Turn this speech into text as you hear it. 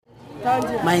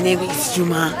My name is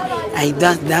Juma. I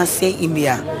dance in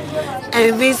India.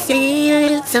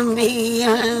 Everything to me,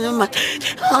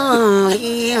 oh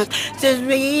yeah, just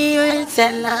real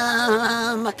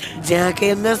salam.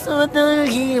 Jaake na sodal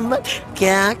himat,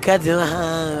 kya kadwa.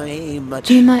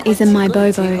 Juma is a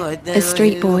Maibobo, a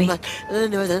street boy.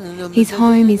 His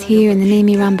home is here in the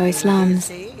Nimirambo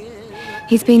slums.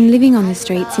 He's been living on the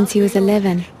street since he was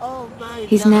 11.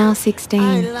 He's now 16.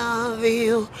 I love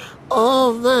you,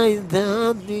 oh my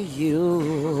God,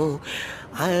 you.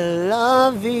 I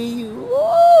love you.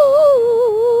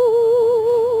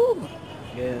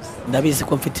 Yes. Ndabizi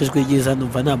ko mfite ijwi ryiza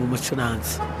numva naba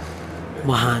umucuranzi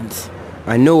umuhanzi.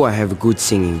 I know I have a good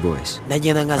singing voice.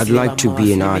 I'd like to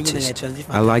be an artist.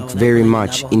 I like very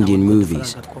much Indian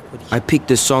movies. I picked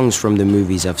the songs from the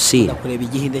movies I've seen.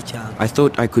 I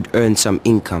thought I could earn some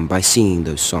income by singing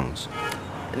those songs.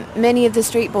 Many of the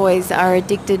street boys are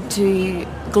addicted to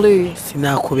glue.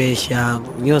 Sinakubeshya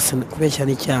nyose kubeshya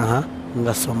n'icyaha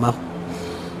ngasoma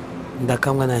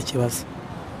ndakamwa nta kibazo.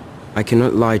 I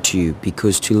cannot lie to you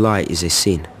because to lie is a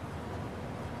sin.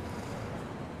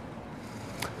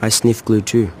 I sniff glue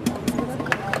too.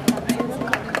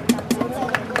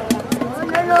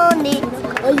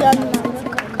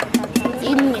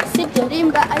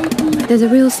 There's a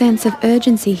real sense of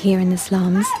urgency here in the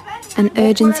slums, an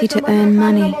urgency to earn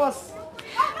money.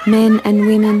 Men and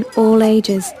women, all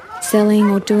ages, selling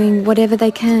or doing whatever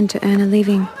they can to earn a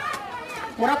living.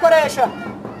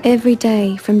 Every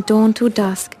day, from dawn till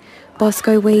dusk,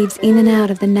 Bosco weaves in and out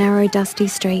of the narrow, dusty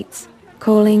streets,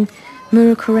 calling,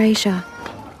 Murukuresha,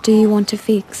 do you want to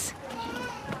fix?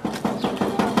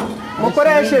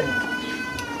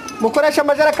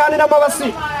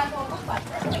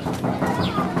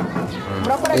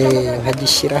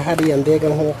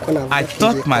 I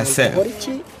taught myself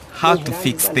how to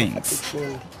fix things.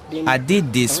 I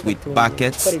did this with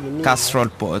buckets, casserole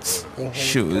pots,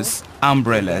 shoes,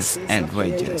 umbrellas and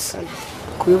wedges.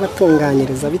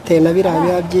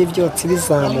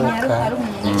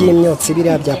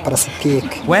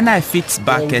 When I fix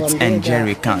buckets and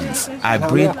jerry cans, I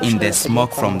breathe in the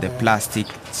smoke from the plastic,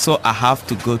 so I have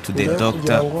to go to the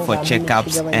doctor for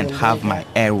checkups and have my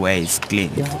airways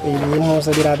cleaned.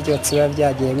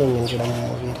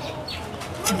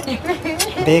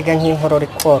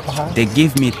 They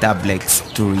give me tablets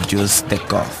to reduce the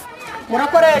cough.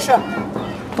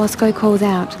 Bosco calls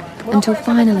out until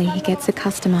finally he gets a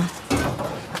customer.